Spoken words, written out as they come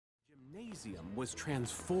gymnasium was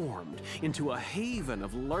transformed into a haven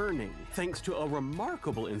of learning thanks to a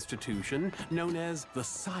remarkable institution known as the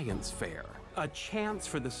Science Fair, a chance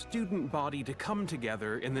for the student body to come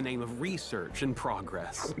together in the name of research and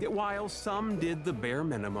progress. While some did the bare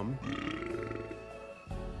minimum,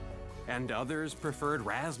 and others preferred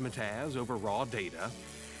razzmatazz over raw data,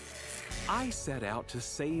 I set out to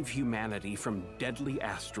save humanity from deadly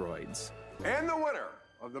asteroids. And the winner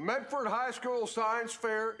of the Medford High School Science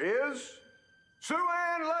Fair is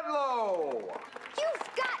Sue-Ann Ludlow. You've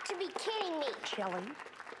got to be kidding me. Shelley.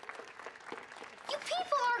 You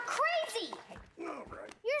people are crazy. All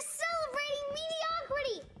right. You're celebrating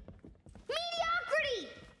mediocrity. Mediocrity.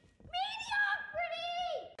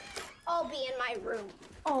 Mediocrity. I'll be in my room.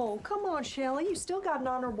 Oh, come on, Shelley. You still got an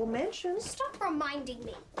honorable mention. Stop reminding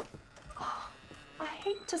me. Oh, I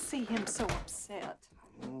hate to see him so upset.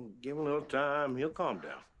 Give him a little time. He'll calm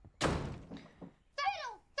down.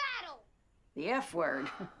 Battle. The F word.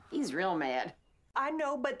 He's real mad. I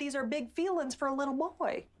know, but these are big feelings for a little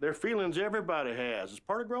boy. They're feelings everybody has. It's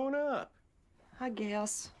part of growing up. I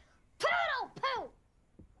guess. Poodle poo.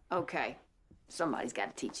 Okay, somebody's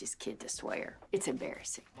got to teach this kid to swear. It's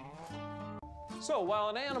embarrassing. So while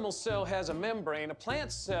an animal cell has a membrane, a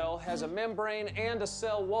plant cell has a membrane and a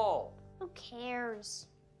cell wall. Who cares?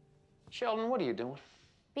 Sheldon, what are you doing?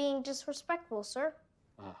 Being disrespectful, sir.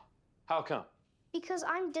 How come? Because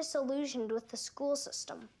I'm disillusioned with the school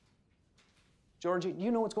system. Georgie,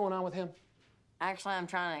 you know what's going on with him? Actually, I'm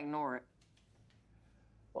trying to ignore it.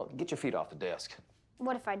 Well, get your feet off the desk.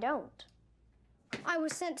 What if I don't? I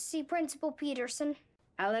was sent to see Principal Peterson.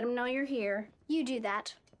 I'll let him know you're here. You do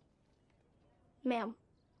that. Ma'am.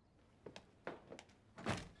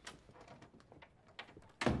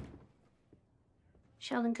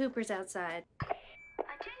 Sheldon Cooper's outside.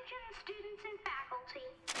 Attention, students and faculty.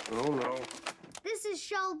 Oh, no. This is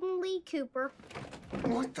Sheldon Lee Cooper.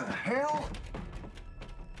 What the hell?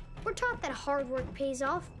 We're taught that hard work pays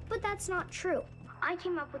off, but that's not true. I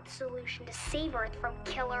came up with a solution to save Earth from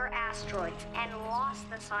killer asteroids and lost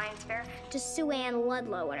the science fair to Sue-Ann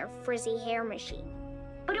Ludlow and her frizzy hair machine.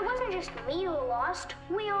 But it wasn't just me who lost,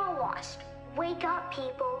 we all lost. Wake up,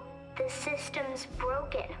 people. The system's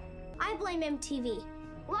broken. I blame MTV.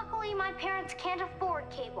 Luckily, my parents can't afford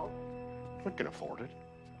cable. We can afford it.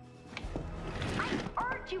 I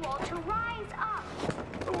urge you all to rise up.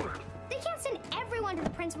 They can't send everyone to the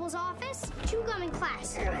principal's office. Chew gum in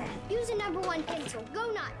class. Use a #1 pencil.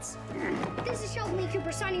 Go nuts. This is Sheldon Lee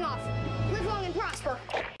Cooper signing off. Live long and prosper.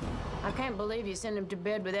 I can't believe you sent him to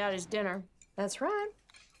bed without his dinner. That's right.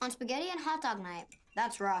 On spaghetti and hot dog night.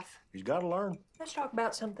 That's rough. He's got to learn. Let's talk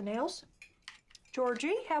about something else.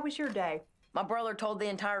 Georgie, how was your day? My brother told the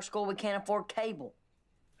entire school we can't afford cable.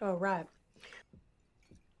 Oh, right.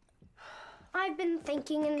 I've been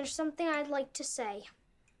thinking, and there's something I'd like to say.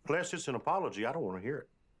 Unless it's an apology, I don't want to hear it.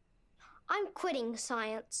 I'm quitting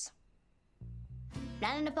science.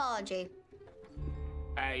 Not an apology.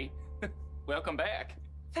 Hey, welcome back.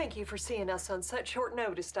 Thank you for seeing us on such short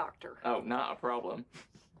notice, Doctor. Oh, not a problem.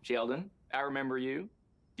 Sheldon, I remember you.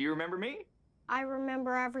 Do you remember me? I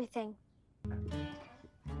remember everything.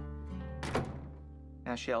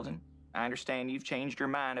 Now, Sheldon, I understand you've changed your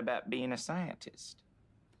mind about being a scientist.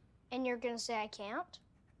 And you're gonna say I can't?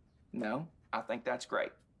 No, I think that's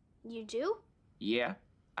great. You do? Yeah,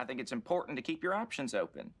 I think it's important to keep your options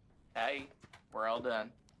open. Hey, we're all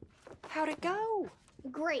done. How'd it go?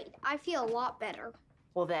 Great. I feel a lot better.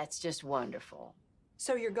 Well, that's just wonderful.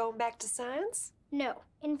 So you're going back to science? No.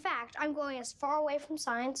 In fact, I'm going as far away from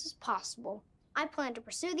science as possible. I plan to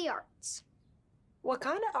pursue the arts. What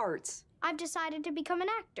kind of arts? I've decided to become an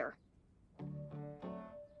actor.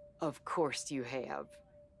 Of course you have.